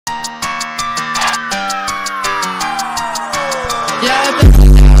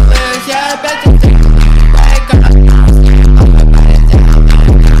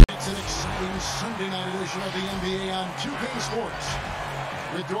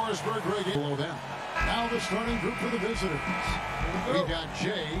Morrisburg Reggae below them. Now the starting group for the visitors. We've got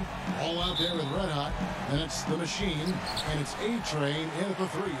Jay all out there with Red Hot. Then it's the Machine, and it's A-Train in at the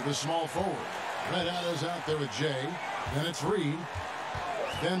 3, the small forward. Red Hot is out there with Jay. Then it's Reed.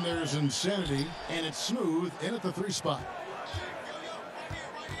 Then there's Insanity, and it's Smooth in at the 3 spot.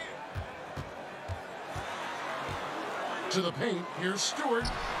 To the paint, here's Stewart.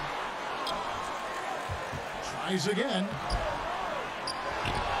 Tries again.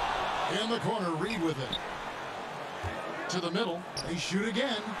 In the corner, Reed with it. To the middle, they shoot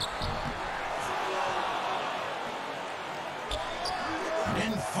again.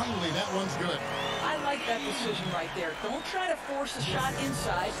 And finally, that one's good. I like that decision right there. Don't try to force a shot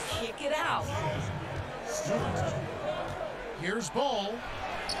inside, kick it out. Here's Ball.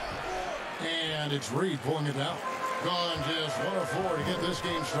 And it's Reed pulling it down. Gone just 1 of 4 to get this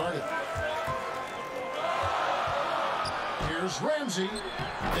game started. Here's Ramsey.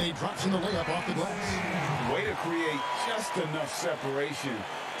 And he drops in the layup off the glass. Way to create just enough separation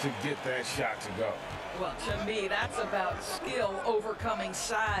to get that shot to go. Well, to me, that's about skill overcoming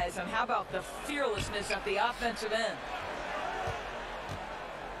size. And how about the fearlessness at the offensive end?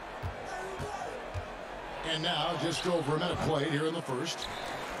 And now, just over a minute played here in the first.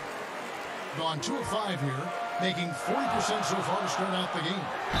 Gone 2 of 5 here, making 40% so far to start out the game.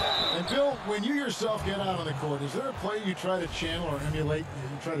 And Bill, when you yourself get out on the court, is there a play you try to channel or emulate,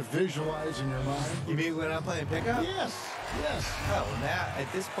 you try to visualize in your mind? You mean when I'm playing pickup? Yes, yes. Oh, now, at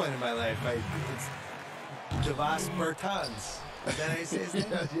this point in my life, it's Davis Bertans. Is that how you say his name?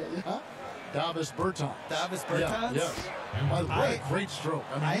 Yeah. Davis Bertans. Davis Bertans? Yes. What a great stroke.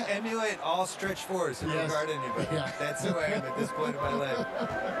 I emulate all stretch fours in regard to anybody. Yeah. That's who I am at this point in my life.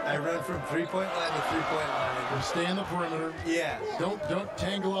 I run from three-point line to three-point line. Stay in the perimeter. Yeah. Don't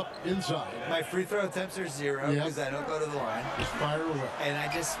tangle up inside. My free throw attempts are 0 because I don't go to the line. Just fire away. And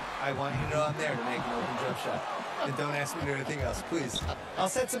I want you to know I'm there to make an open jump shot. And don't ask me to do anything else, please. I'll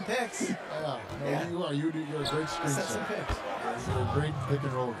set some picks. You are. You're a great screen set some picks. You're a great pick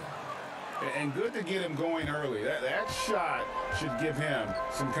and roll guy. And good to get him going early. That shot should give him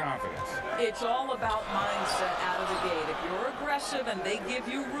some confidence. It's all about mindset out of the gate. If you're aggressive and they give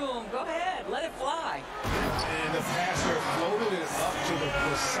you room, go ahead, let it fly. And the passer floated it up to the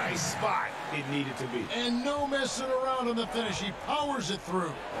precise spot it needed to be. And no messing around on the finish. He powers it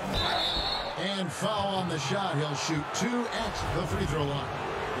through. And foul on the shot. He'll shoot 2 at the free throw line.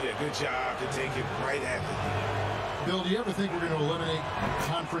 Yeah, good job to take it right at the Bill, do you ever think we're going to eliminate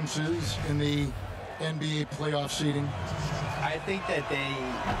conferences in the NBA playoff seeding? I think that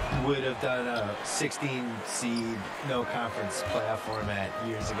they would have done a 16-seed no-conference playoff format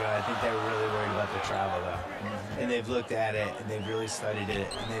years ago. I think they were really worried about the travel, though. And they've looked at it, and they've really studied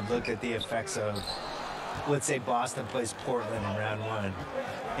it, and they've looked at the effects of, let's say Boston plays Portland in round 1,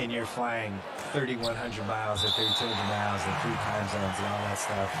 and you're flying 3,100 miles or 3,200 miles in 3 time zones and all that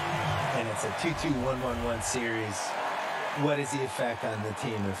stuff, and it's a 2-2-1-1-1 series. What is the effect on the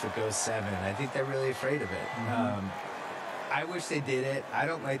team if it goes 7? I think they're really afraid of it. I wish they did it. I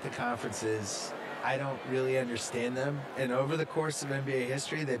don't like the conferences. I don't really understand them. And over the course of NBA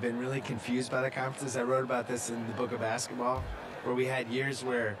history, they've been really confused by the conferences. I wrote about this in the book of basketball, where we had years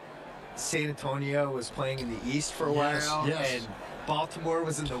where San Antonio was playing in the East for a while, and Baltimore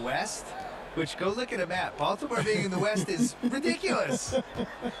was in the West. Which, go look at a map. Baltimore being in the West is ridiculous.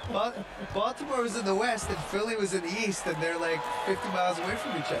 Baltimore was in the West and Philly was in the East, and they're like 50 miles away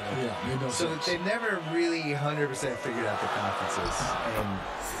from each other. Yeah, so they've never really 100% figured out the conferences. And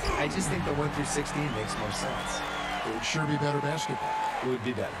I just think the 1 through 16 makes more sense. It would sure be better basketball. It would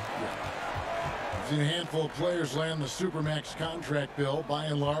be better. Yeah. I've seen a handful of players land the Supermax contract, Bill. By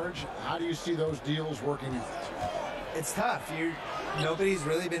and large, how do you see those deals working out? It's tough. Nobody's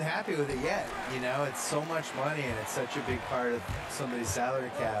really been happy with it yet. You know, it's so much money and it's such a big part of somebody's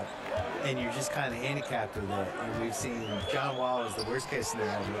salary cap, and you're just kind of handicapped with it. And we've seen John Wall is the worst case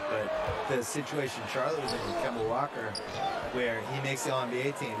scenario, but the situation Charlotte was in with Kemba Walker, where he makes the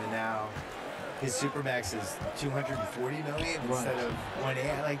All-NBA team and now his Supermax is $240 million instead of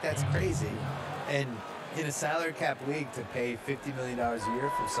 $180. Like, that's crazy. And in a salary cap league, to pay $50 million a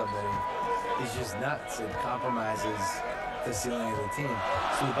year for somebody is just nuts. It compromises the ceiling of the team.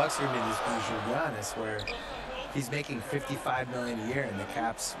 So the Bucks are in this position with Giannis, where he's making $55 million a year and the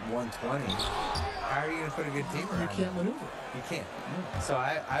cap's $120. How are you going to put a good team around? You can't maneuver. You can't. So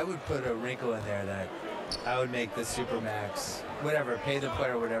I would put a wrinkle in there that I would make the Supermax, whatever, pay the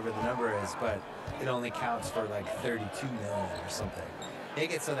player whatever the number is, but it only counts for like $32 million or something.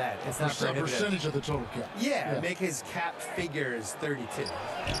 Make it so that it's not a percentage of the total cap. Yeah, make his cap figures 32,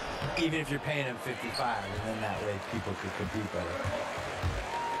 even if you're paying him 55, and then that way people could compete better.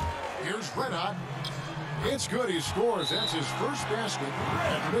 Here's Red Hot. It's good. He scores. That's his first basket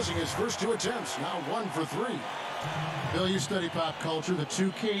after missing his first 2 attempts. Now 1 for 3. Bill, you study pop culture. The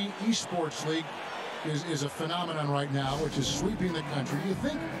 2K Esports League is a phenomenon right now, which is sweeping the country. Do you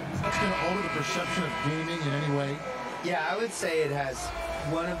think that's going to alter the perception of gaming in any way? Yeah, I would say it has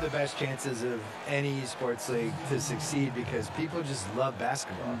one of the best chances of any esports league to succeed because people just love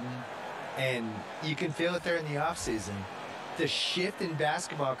basketball. And you can feel it there in the off season. The shift in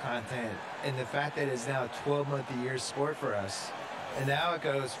basketball content and the fact that it's now a 12-month-a-year sport for us. And now it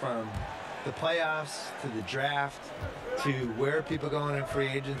goes from the playoffs to the draft to where people going in free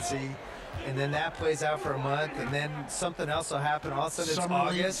agency. And then that plays out for a month, and then something else will happen. All of a sudden, it's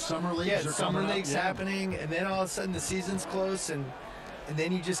August. Summer leagues are summer coming leagues up. happening, and then all of a sudden the season's close, and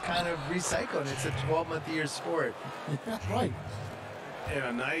then you just kind of recycle, and it's a 12-month-a-year sport. That's right. And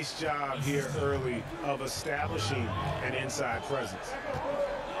a nice job here early of establishing an inside presence.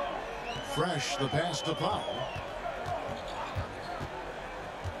 Fresh, the pass to Powell.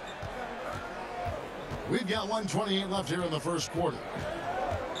 We've got 1:28 left here in the first quarter.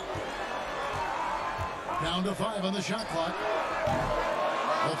 Down to 5 on the shot clock.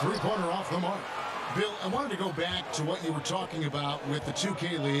 A three-pointer off the mark. Bill, I wanted to go back to what you were talking about with the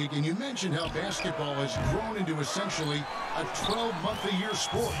 2K League, and you mentioned how basketball has grown into essentially a 12-month-a-year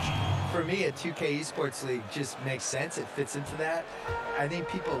sport. For me, a 2K Esports League just makes sense. It fits into that. I think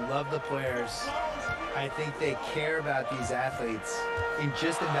people love the players. I think they care about these athletes, and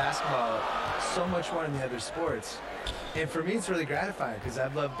just in basketball, so much more than the other sports. And for me, it's really gratifying because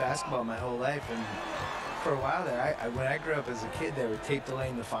I've loved basketball my whole life. And for a while there, when I grew up as a kid, they were tape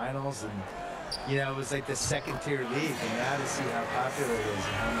delaying the finals, and you know, it was like the second-tier league. And now to see how popular it is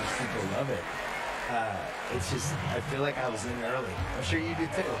and how much people love it, it's just, I feel like I was in early. I'm sure you do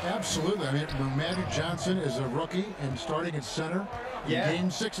too. Absolutely. I mean, when Magic Johnson is a rookie and starting at center in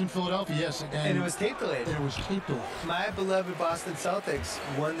Game 6 in Philadelphia, yes. And it was tape delayed. And it was tape delayed. My beloved Boston Celtics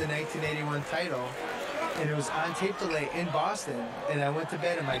won the 1981 title, and it was on tape delay in Boston, and I went to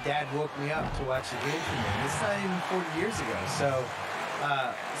bed, and my dad woke me up to watch the game for me. It's not even 40 years ago.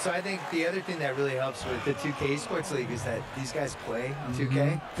 So I think the other thing that really helps with the 2K Esports League is that these guys play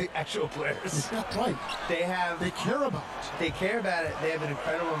 2K, the actual players. Right. They care about it. They care about it. They have an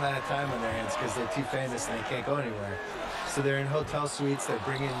incredible amount of time on their hands because they're too famous and they can't go anywhere. So they're in hotel suites. They're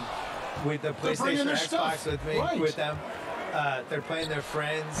bringing with the PlayStation or Xbox with them. They're playing their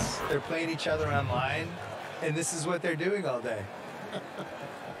friends. They're playing each other online. And this is what they're doing all day.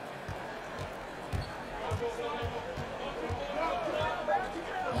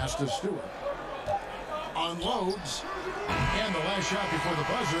 Pass to Stewart. Unloads. And the last shot before the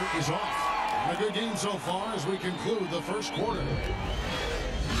buzzer is off. A good game so far as we conclude the first quarter.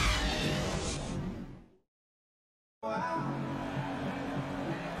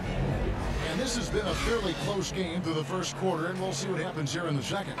 And this has been a fairly close game through the first quarter, and we'll see what happens here in the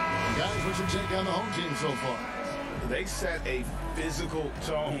second. Guys, what's your take on the home team so far? They set a physical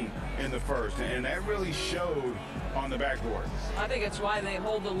tone in the first, and that really showed on the backboard. I think it's why they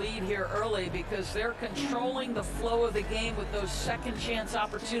hold the lead here early, because they're controlling the flow of the game with those second chance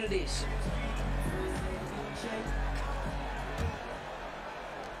opportunities.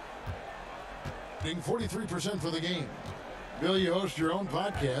 Being 43% for the game. Bill, you host your own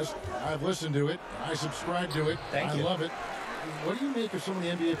podcast. I've listened to it. I subscribe to it. Thank you. I love it. What do you make of so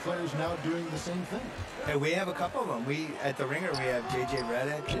many NBA players now doing the same thing? Hey, we have a couple of them. At the Ringer, we have J.J.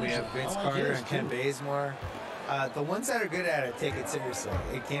 Redick, and we have Vince Carter and Ken Bazemore. The ones that are good at it take it seriously.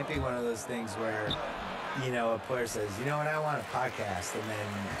 It can't be one of those things where, you know, a player says, you know what, I want a podcast, and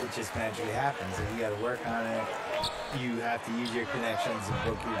then it just magically happens. And you got to work on it. You have to use your connections and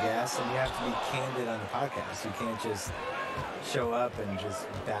book your guests, and you have to be candid on the podcast. You can't just show up and just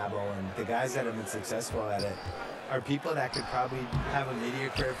babble. And the guys that have been successful at it are people that could probably have a media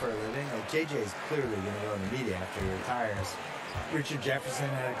career for a living. Like JJ's clearly going to go into media after he retires. Richard Jefferson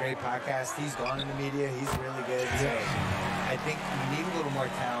had a great podcast. He's gone into media. He's really good. So I think you need a little more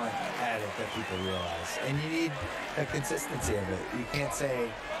talent at it that people realize. And you need the consistency of it. You can't say,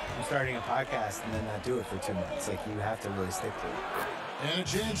 I'm starting a podcast and then not do it for 2 months. Like, you have to really stick to it. And a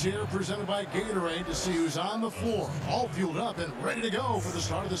chance here presented by Gatorade to see who's on the floor, all fueled up and ready to go for the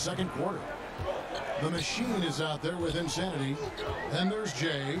start of the second quarter. The machine is out there with Insanity. Then there's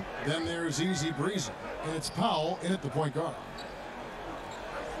Jay. Then there's Easy Breezy. And it's Powell in at the point guard.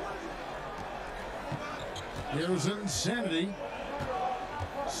 Here's Insanity.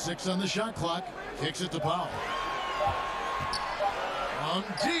 6 on the shot clock. Kicks it to Powell. On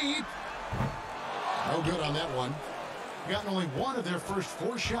deep. No good on that one. Gotten only one of their first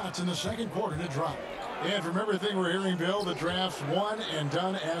 4 shots in the second quarter to drop. And from everything we're hearing, Bill, the draft's one and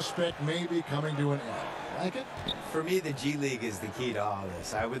done aspect may be coming to an end. Like it? For me, the G League is the key to all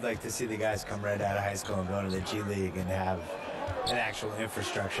this. I would like to see the guys come right out of high school and go to the G League and have an actual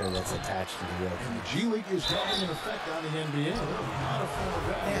infrastructure that's attached to the real And team. the G League is having an effect on the NBA. There are a lot of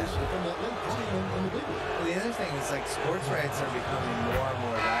former veterans from that league playing in the big league. Well, the other thing is, like, sports rights are becoming more and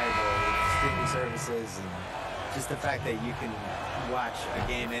more valuable with streaming services, and just the fact that you can watch a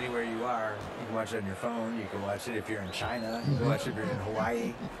game anywhere you are. You can watch it on your phone. You can watch it if you're in China. You can watch it if you're in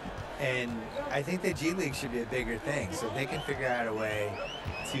Hawaii. And I think the G League should be a bigger thing. So if they can figure out a way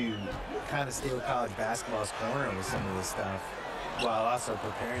to kind of steal college basketball's corner with some of this stuff while also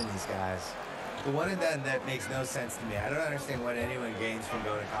preparing these guys. The one and done, that makes no sense to me. I don't understand what anyone gains from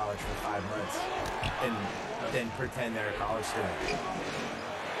going to college for 5 months and then pretend they're a college student.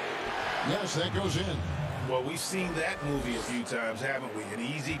 Yes, that goes in. Well, we've seen that movie a few times, haven't we? An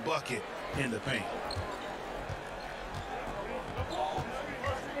easy bucket in the paint.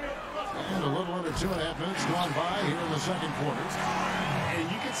 And a little under 2.5 minutes gone by here in the second quarter. And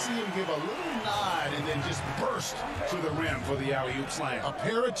you can see him give a little nod and then just burst to the rim for the alley-oop slam. A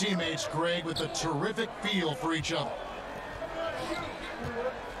pair of teammates, Greg, with a terrific feel for each other.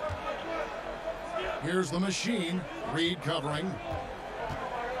 Here's the machine. Reed covering.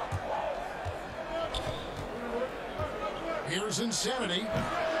 Here's Insanity.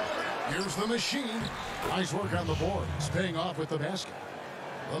 Here's the machine. Nice work on the board. It's paying off with the basket.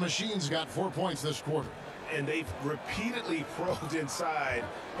 The machine's got 4 points this quarter. And they've repeatedly probed inside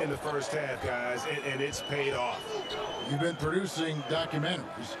in the first half, guys, and it's paid off. You've been producing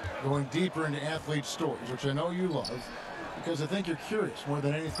documentaries, going deeper into athlete stories, which I know you love, because I think you're curious more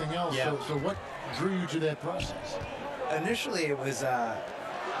than anything else. Yeah. So what drew you to that process? Initially, it was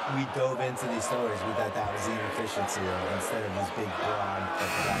we dove into these stories. We thought that was the inefficiency of, instead of these big, broad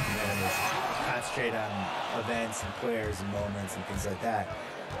documentaries, concentrate on events and players and moments and things like that.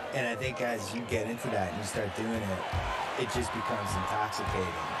 And I think as you get into that and you start doing it, it just becomes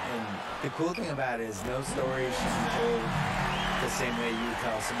intoxicating. And the cool thing about it is no story should be told the same way you would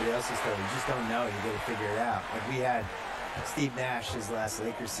tell somebody else's story. You just don't know. You got to figure it out. Like we had Steve Nash his last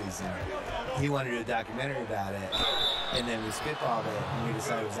Lakers season. He wanted to do a documentary about it, and then we spitballed it, and we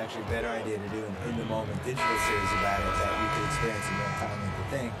decided it was actually a better idea to do an in-the-moment digital series about it that we could experience in real time with the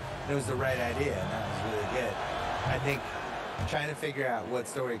thing. And it was the right idea, and that was really good. I think trying to figure out what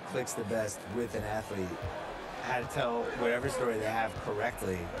story clicks the best with an athlete, how to tell whatever story they have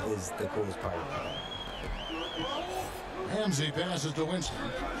correctly is the coolest part of it. Ramsey passes to Winston.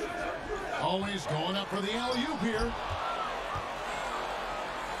 Always going up for the alley-oop here.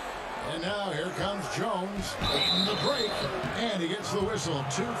 And now here comes Jones in the break, and he gets the whistle.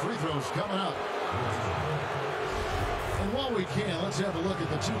 2 free throws coming up. And while we can, let's have a look at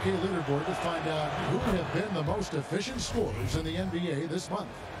the 2K leaderboard to find out who have been the most efficient scorers in the NBA this month.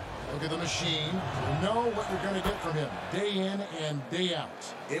 Look at the machine. You know what you're going to get from him day in and day out.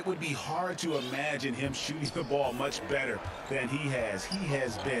 It would be hard to imagine him shooting the ball much better than he has. He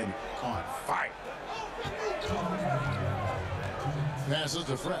has been on fire. Passes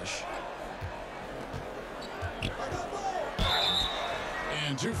to Fresh.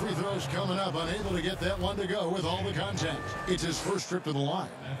 And 2 free throws coming up. Unable to get that one to go with all the contact. It's his first trip to the line.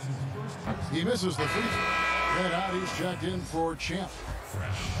 He misses the free throw. Red out, he's checked in for Champ.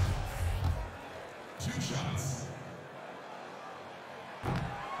 Fresh. 2 shots.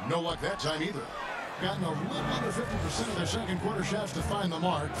 No luck that time either. Gotten a little under 50% of their second quarter shots to find the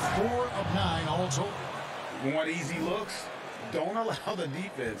mark. 4 of 9 all total. You want easy looks? Don't allow the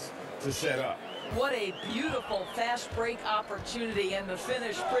defense to set up. What a beautiful fast break opportunity, and the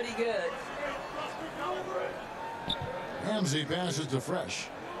finish pretty good. Ramsey passes to Fresh.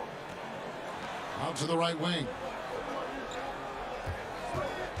 Out to the right wing.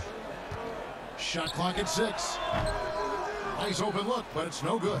 Shot clock at 6. Nice open look, but it's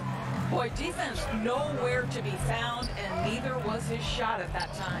no good. Boy, defense nowhere to be found, and neither was his shot at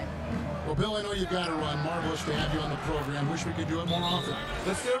that time. Well, Bill, I know you've got to run. Marvelous to have you on the program. Wish we could do it more often.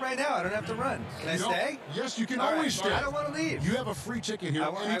 Let's do it right now. I don't have to run. Can I stay? Yes, you can All always right. stay. I don't want to leave. You have a free ticket here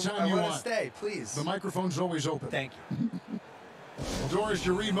anytime you want want. to stay, please. The microphone's always open. Thank you. Well, Doris,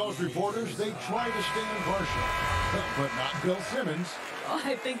 to read most reporters, they try to stay impartial, but not Bill Simmons.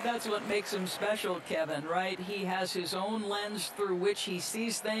 I think that's what makes him special, Kevin, right? He has his own lens through which he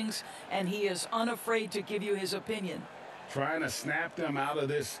sees things, and he is unafraid to give you his opinion. Trying to snap them out of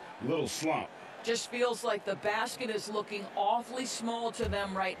this little slump. Just feels like the basket is looking awfully small to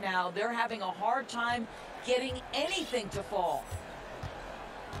them right now. They're having a hard time getting anything to fall.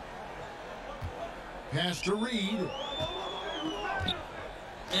 Pass to Reed.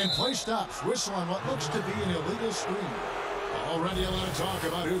 And play stops. Whistle on what looks to be an illegal screen. Already a lot of talk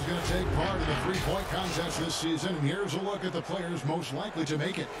about who's going to take part in the three-point contest this season. And here's a look at the players most likely to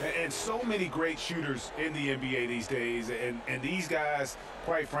make it. And so many great shooters in the NBA these days. And these guys,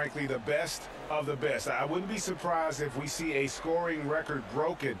 quite frankly, the best of the best. I wouldn't be surprised if we see a scoring record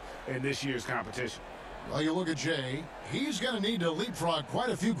broken in this year's competition. Well, you look at Jay. He's going to need to leapfrog quite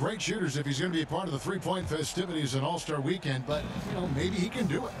a few great shooters if he's going to be a part of the three-point festivities in All-Star Weekend. But, you know, maybe he can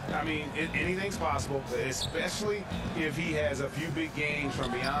do it. I mean, anything's possible, especially if he has a few big games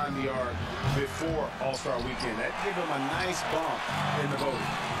from beyond the arc before All-Star Weekend. That'd give him a nice bump in the voting.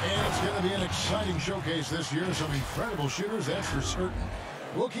 And it's going to be an exciting showcase this year. Some incredible shooters, that's for certain.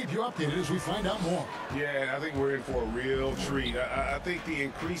 We'll keep you updated as we find out more. Yeah, I think we're in for a real treat. I think the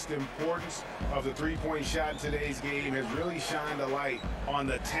increased importance of the three-point shot in today's game has really shined a light on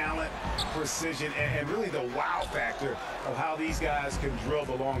the talent, precision, and really the wow factor of how these guys can drill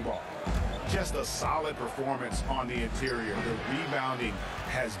the long ball. Just a solid performance on the interior. The rebounding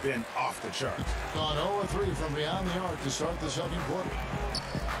has been off the charts. On 0-3 from beyond the arc to start the second quarter.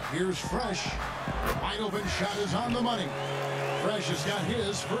 Here's Fresh. Wide open shot is on the money. Fresh has got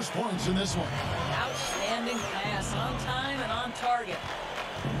his first points in this one. Outstanding pass, on time and on target.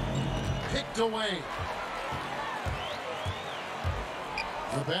 Picked away.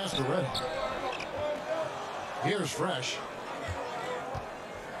 The pass to Red. Here's Fresh.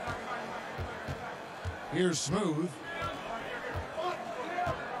 Here's Smooth.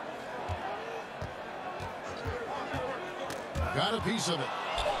 Got a piece of it.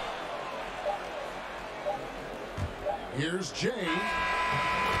 Here's Jay.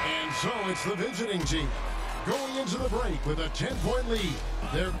 And so it's the visiting team going into the break with a 10-point lead.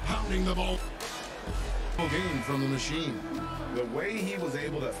 They're pounding the ball. Game from the machine. The way he was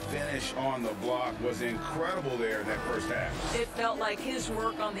able to finish on the block was incredible there in that first half. It felt like his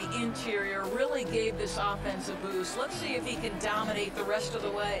work on the interior really gave this offense a boost. Let's see if he can dominate the rest of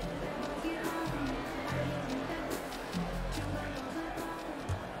the way.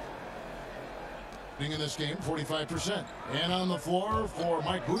 In this game, 45%. And on the floor for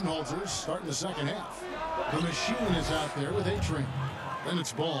Mike Budenholzer starting the second half. The machine is out there with A-Train. Then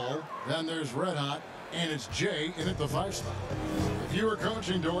it's Ball. Then there's Red Hot. And it's Jay in at the 5 spot. If you were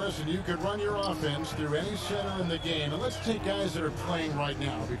coaching, Doris, and you could run your offense through any center in the game, and let's take guys that are playing right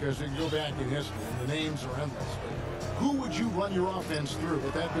now because we can go back in history and the names are endless. But who would you run your offense through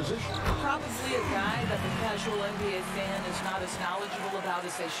at that position? Probably a guy that the casual NBA fan is not as knowledgeable about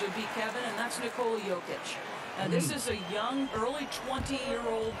as they should be, Kevin, and that's Nikola Jokic. Now, this is a young, early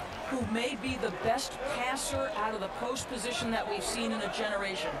 20-year-old who may be the best passer out of the post position that we've seen in a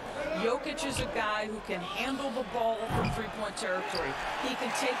generation. Jokic is a guy who can handle the ball from three-point territory. He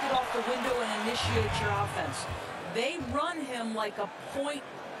can take it off the window and initiate your offense. They run him like a point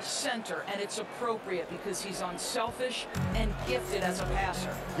center, and it's appropriate because he's unselfish and gifted as a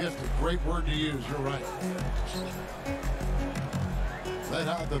passer. Gifted, great word to use, you're right. Let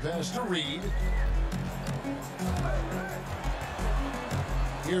out the pass to Reed.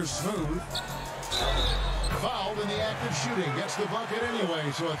 Here's Smooth. Fouled in the act of shooting. Gets the bucket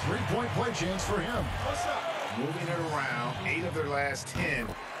anyway, so a three-point play chance for him. Moving it around, 8 of their last 10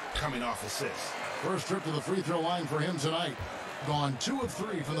 coming off assists. First trip to the free throw line for him tonight. Gone 2 of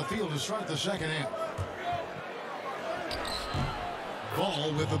 3 from the field to start the second half.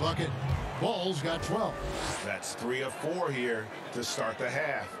 Ball with the bucket. Ball's got 12. That's 3 of 4 here to start the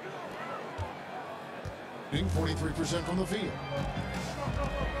half. 43% from the field.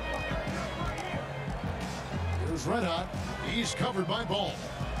 Here's Red Hot. He's covered by Ball.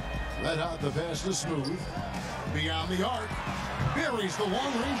 Red Hot the pass to Smooth. Beyond the arc. Buries the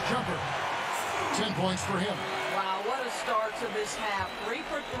long-range jumper. 10 points for him. Wow, what a start to this half. 3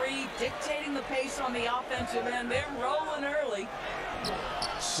 for 3, dictating the pace on the offensive end. They're rolling early.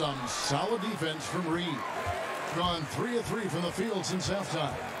 Some solid defense from Reed. Gone 3 of 3 from the field since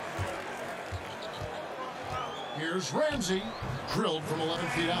halftime. Here's Ramsey, drilled from 11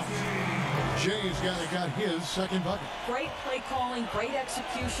 feet out. Jay's got his second bucket. Great play calling, great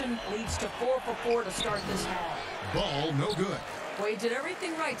execution, leads to 4 for 4 to start this half. Ball, no good. Well, he did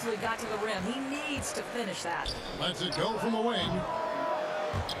everything right till he got to the rim. He needs to finish that. Lets it go from the wing.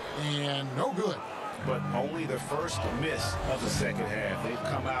 And no good. But only the first miss of the second half. They've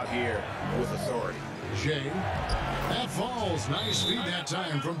come out here with authority. Jay, that falls. Nice feed that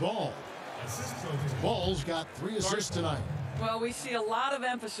time from Ball. Ball's got 3 assists tonight. Well, we see a lot of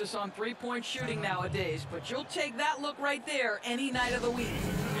emphasis on three-point shooting nowadays, but you'll take that look right there any night of the week.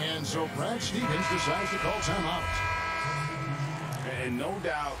 And so Brad Stevens decides to call timeout. And no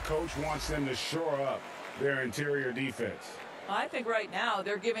doubt, Coach wants them to shore up their interior defense. I think right now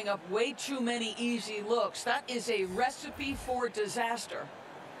they're giving up way too many easy looks. That is a recipe for disaster.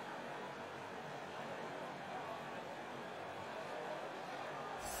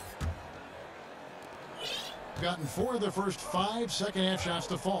 Gotten 4 of the first 5 second-half shots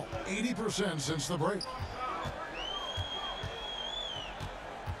to fall. 80% since the break.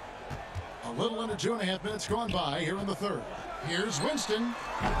 A little under 2.5 minutes gone by here in the third. Here's Winston.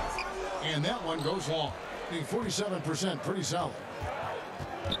 And that one goes long. Being 47%, pretty solid.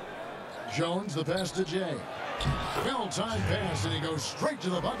 Jones, the pass to Jay. Well-timed pass, and he goes straight to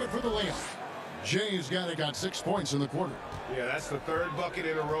the bucket for the layup. Jay's got 6 points in the quarter. Yeah, that's the 3rd bucket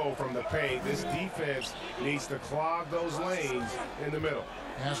in a row from the paint. This defense needs to clog those lanes in the middle.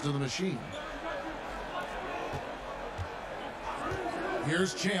 Pass to the machine.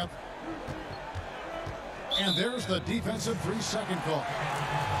 Here's Champ. And there's the defensive 3-second call.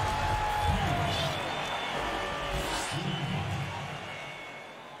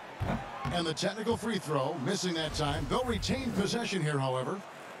 And the technical free throw, missing that time. They'll retain possession here, however.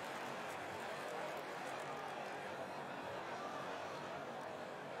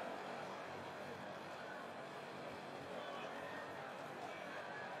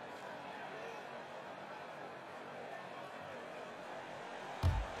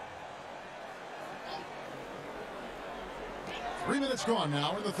 Three minutes gone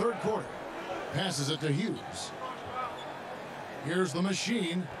now in the third quarter. Passes it to Hughes. Here's the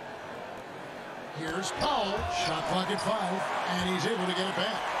machine. Here's Powell. Shot clock at 5, and he's able to get it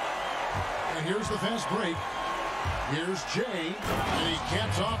back. And here's the fast break. Here's Jay, and he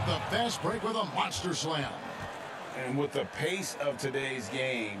caps off the fast break with a monster slam. And with the pace of today's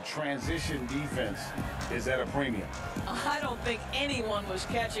game, transition defense is at a premium. I don't think anyone was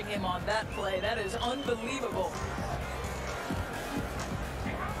catching him on that play. That is unbelievable.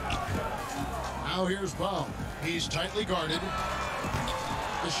 Now here's Powell. He's tightly guarded.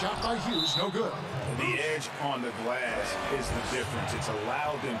 The shot by Hughes, no good. The edge on the glass is the difference. It's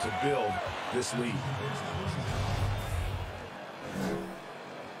allowed them to build this lead.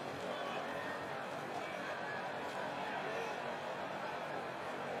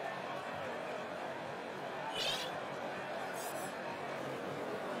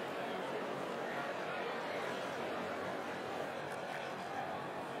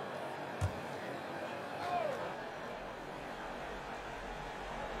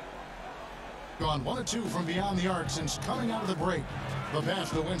 Gone 1 of 2 from beyond the arc since coming out of the break. The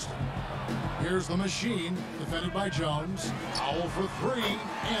pass to Winston. Here's the machine, defended by Jones. Powell for 3,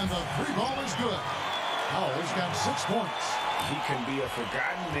 and the 3 ball is good. Powell's got 6 points. He can be a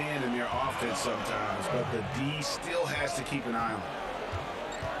forgotten man in their offense sometimes, but the D still has to keep an eye on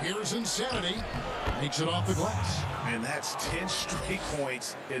him. Here's Insanity. Makes it off the glass. And that's 10 straight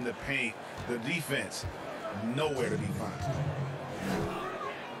points in the paint. The defense, nowhere to be found.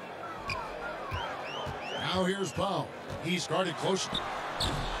 Now here's Powell. He's guarded closely.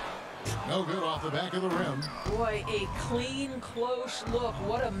 No good off the back of the rim. Boy, a clean, close look.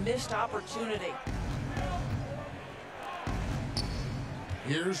 What a missed opportunity.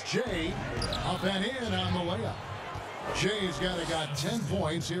 Here's Jay. Up and in on the layup. Jay's got 10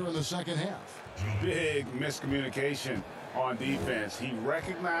 points here in the second half. Big miscommunication on defense. He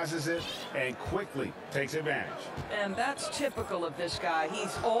recognizes it and quickly takes advantage. And that's typical of this guy.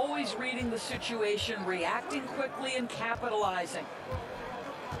 He's always reading the situation, reacting quickly, and capitalizing.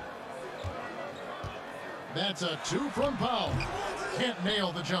 That's a 2 from Powell. Can't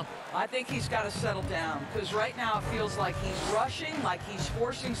nail the jumper. I think he's got to settle down, because right now it feels like he's rushing, like he's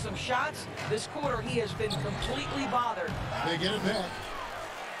forcing some shots. This quarter, he has been completely bothered. They get it back.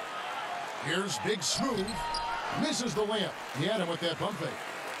 Here's Big Smooth. Misses the layup. He had him with that pump fake.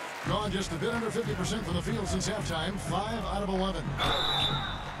 Gone just a bit under 50% from the field since halftime. 5 out of 11.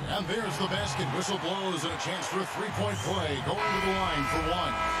 And there's the basket. Whistle blows and a chance for a three-point play. Going to the line for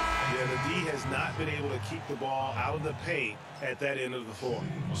 1. Yeah, the D has not been able to keep the ball out of the paint at that end of the floor.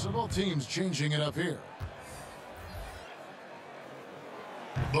 So both teams changing it up here.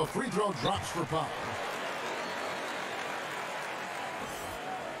 The free throw drops for Powell.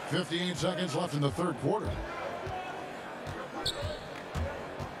 58 seconds left in the third quarter.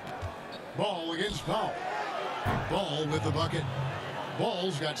 Ball against Powell. Ball with the bucket.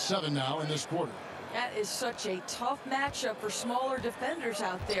 Ball's got 7 now in this quarter. That is such a tough matchup for smaller defenders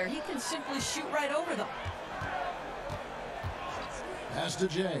out there. He can simply shoot right over them. Pass to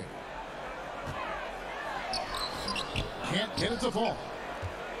Jay. Can't get it to fall.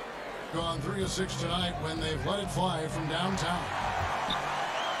 Gone 3 of 6 tonight when they've let it fly from downtown.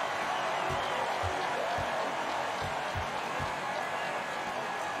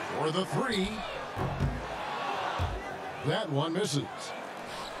 For the 3. That one misses.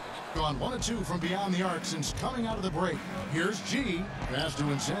 Gone 1 of 2 from beyond the arc since coming out of the break. Here's G. Pass to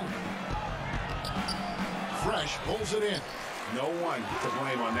Insanity. Fresh pulls it in. No one to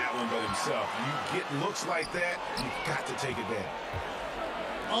blame on that one but himself. You get looks like that, you've got to take it down.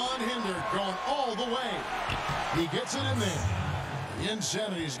 Unhindered, going all the way. He gets it in there.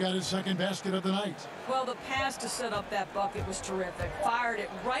 Insanity's got his second basket of the night. Well, the pass to set up that bucket was terrific. Fired it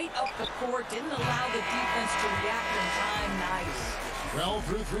right up the court. Didn't allow the defense to react in time. Nice. Well,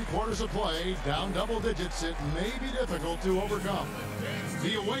 through 3 quarters of play, down double digits, it may be difficult to overcome.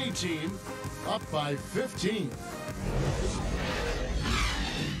 The away team up by 15.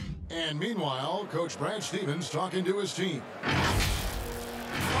 And meanwhile, Coach Brad Stevens talking to his team.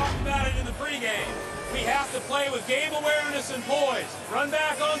 Talked about it in the pregame. We have to play with game awareness and poise. Run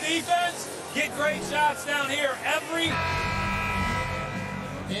back on defense, get great shots down here every...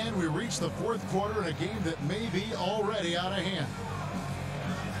 And we reach the 4th quarter in a game that may be already out of hand.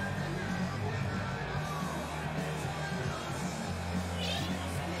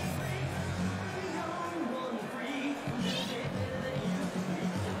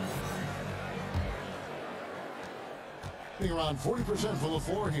 Around 40% from the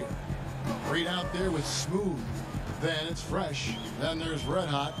floor here. Reed out there with Smooth. Then it's Fresh. Then there's Red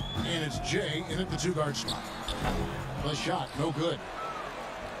Hot. And it's Jay in at the 2-guard spot. The shot, no good.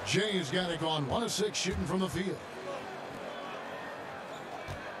 Jay has got it gone 1 of 6 shooting from the field.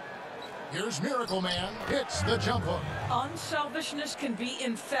 Here's Miracle Man. Hits the jump hook. Unselfishness can be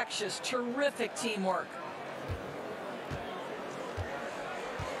infectious. Terrific teamwork.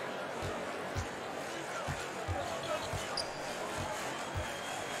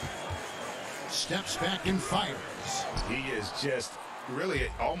 Steps back and fires. He is just really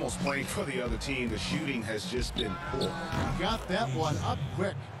almost playing for the other team. The shooting has just been poor. Got that one up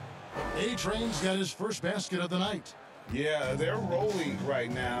quick. A-Train's got his first basket of the night. Yeah, they're rolling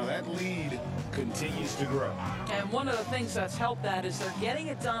right now. That lead continues to grow. And one of the things that's helped that is they're getting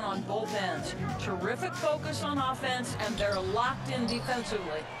it done on both ends. Terrific focus on offense, and they're locked in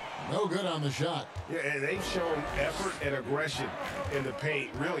defensively. No good on the shot. Yeah, and they've shown effort and aggression in the paint,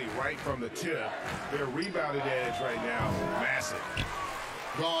 really right from the tip. Their rebounded edge right now, massive.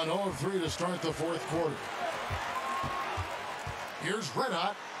 Gone 0 of 3 to start the 4th quarter. Here's Red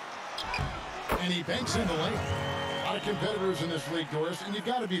Hot. And he banks in the lane. A lot of competitors in this league, Doris, and you've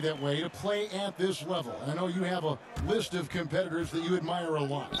got to be that way to play at this level. I know you have a list of competitors that you admire a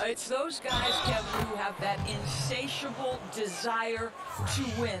lot. It's those guys, Kevin, who have that insatiable desire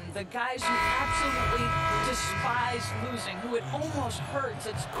to win. The guys who absolutely despise losing, who it almost hurts.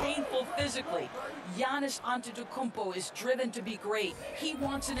 It's painful physically. Giannis Antetokounmpo is driven to be great. He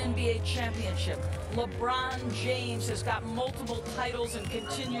wants an NBA championship. LeBron James has got multiple titles and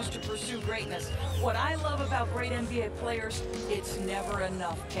continues to pursue greatness. What I love about great NBA players, it's never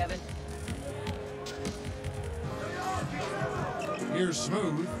enough, Kevin. Here's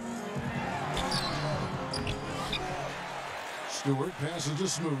Smooth. Stewart passes to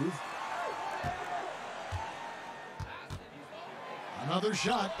Smooth. Another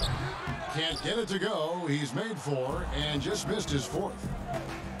shot. Can't get it to go. He's made 4 and just missed his 4th.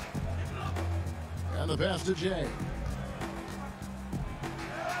 And the pass to Jay.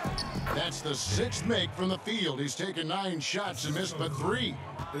 That's the 6th make from the field. He's taken 9 shots and missed but 3.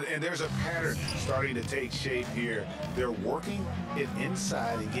 And there's a pattern starting to take shape here. They're working it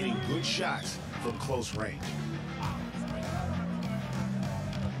inside and getting good shots from close range.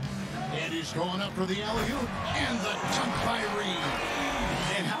 And he's going up for the alley-oop. And the dunk by Reed.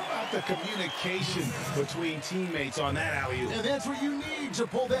 And how about the communication between teammates on that alley-oop? And that's what you need to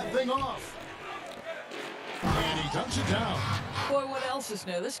pull that thing off. And he dunks it down. Boy, what else is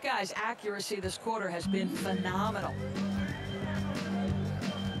new? This guy's accuracy this quarter has been phenomenal.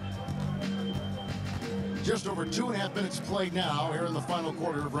 Just over 2.5 minutes played now here in the final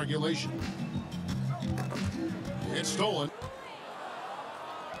quarter of regulation. It's stolen.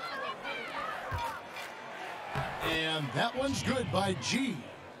 And that one's good by G.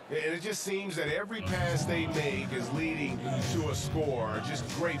 And it just seems that every pass they make is leading to a score. Just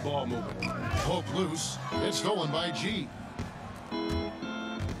great ball movement. Poke loose. It's stolen by G.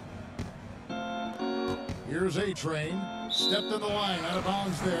 Here's A-Train. Stepped in the line, out of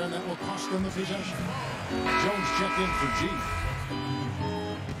bounds there, and that will cost them the possession. Jones checked in for G.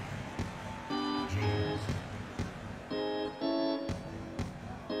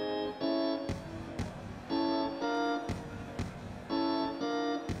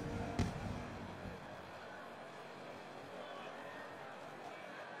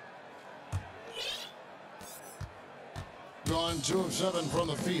 Gone 2 of 7 from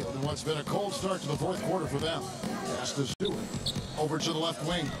the field in what's been a cold start to the 4th quarter for them. Pass to Stewart. Over to the left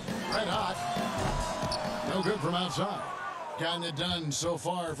wing. Red hot. No good from outside. Gotten it done so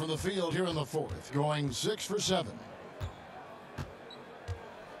far from the field here in the fourth. Going 6 for 7.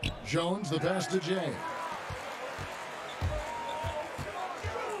 Jones, the pass to Jay.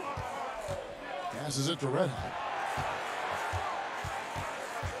 Passes it to Red hot.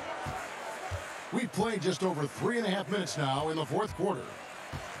 We've played just over 3.5 minutes now in the fourth quarter.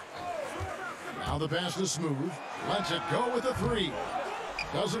 Now the pass is smooth. Lets it go with a 3.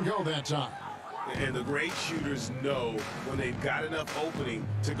 Doesn't go that time. And the great shooters know when they've got enough opening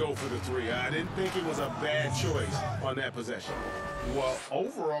to go for the 3. I didn't think it was a bad choice on that possession. Well,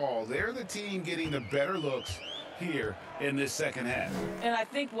 overall, they're the team getting the better looks here in this second half. And I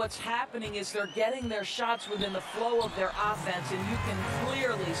think what's happening is they're getting their shots within the flow of their offense, and you can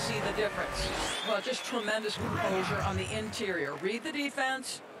clearly see the difference. Well, just tremendous composure on the interior. Read the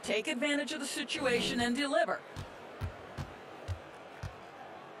defense, take advantage of the situation, and deliver.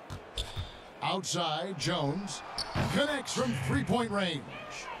 Outside, Jones connects from three-point range.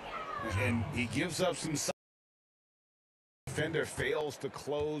 And he gives up some. Defender fails to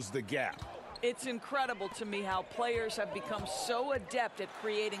close the gap. It's incredible to me how players have become so adept at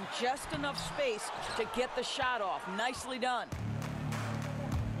creating just enough space to get the shot off. Nicely done.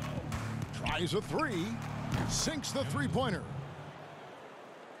 Tries a 3, sinks the three-pointer.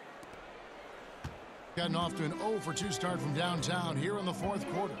 Gotten off to an 0 for 2 start from downtown here in the fourth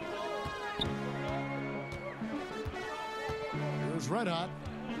quarter. Here's Red hot.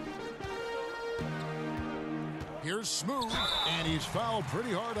 Here's Smooth, and he's fouled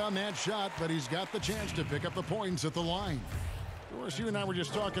pretty hard on that shot, but he's got the chance to pick up the points at the line. Of course, you and I were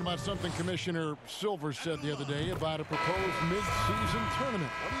just talking about something Commissioner Silver said the other day about a proposed mid-season tournament.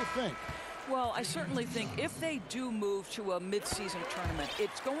 What do you think? Well, I certainly think if they do move to a mid-season tournament,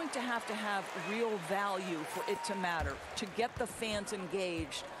 it's going to have real value for it to matter. To get the fans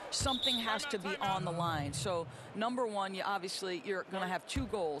engaged, something has to be on the line. So, number one, you're going to have 2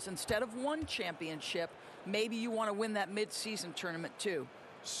 goals. Instead of 1 championship, maybe you want to win that mid-season tournament too.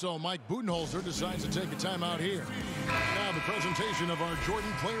 So Mike Budenholzer decides to take a timeout here. Now the presentation of our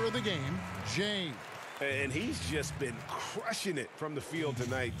Jordan player of the game, Jay. And he's just been crushing it from the field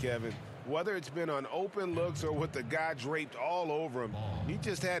tonight, Kevin. Whether it's been on open looks or with the guy draped all over him, he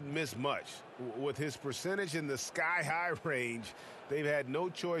just hadn't missed much. With his percentage in the sky-high range, they've had no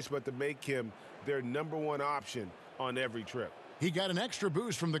choice but to make him their #1 option on every trip. He got an extra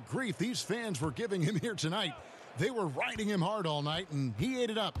boost from the grief these fans were giving him here tonight. They were riding him hard all night, and he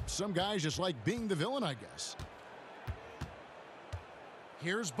ate it up. Some guys just like being the villain, I guess.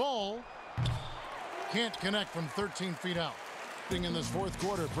 Here's Ball. Can't connect from 13 feet out. In this fourth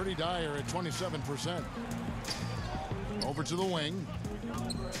quarter, pretty dire at 27%. Over to the wing.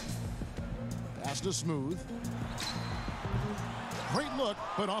 Pass to Smooth. Great look,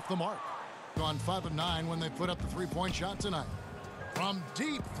 but off the mark. Gone 5 of 9 when they put up the three-point shot tonight. From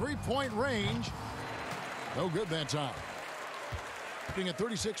deep three-point range. No good that time. Being at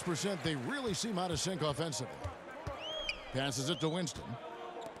 36%, they really seem out of sync offensively. Passes it to Winston.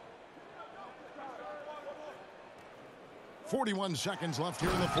 41 seconds left here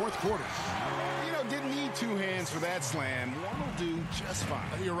in the fourth quarter. You know, didn't need 2 hands for that slam. One will do just fine.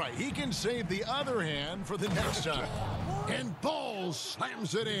 You're right. He can save the other hand for the next time. And Ball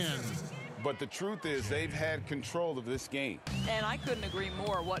slams it in. But the truth is they've had control of this game. And I couldn't agree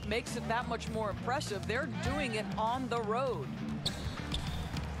more. What makes it that much more impressive, they're doing it on the road.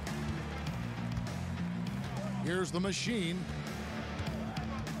 Here's the machine.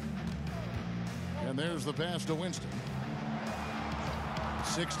 And there's the pass to Winston.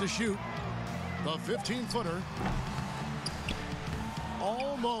 6 to shoot. The 15-footer.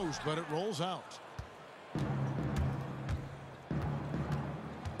 Almost, but it rolls out.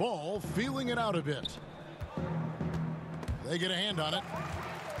 Ball feeling it out a bit. They get a hand on it.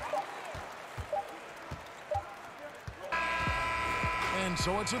 And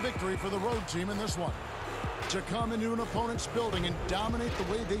so it's a victory for the road team in this one. To come into an opponent's building and dominate the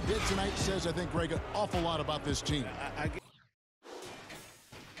way they did tonight says, I think, Greg, an awful lot about this team.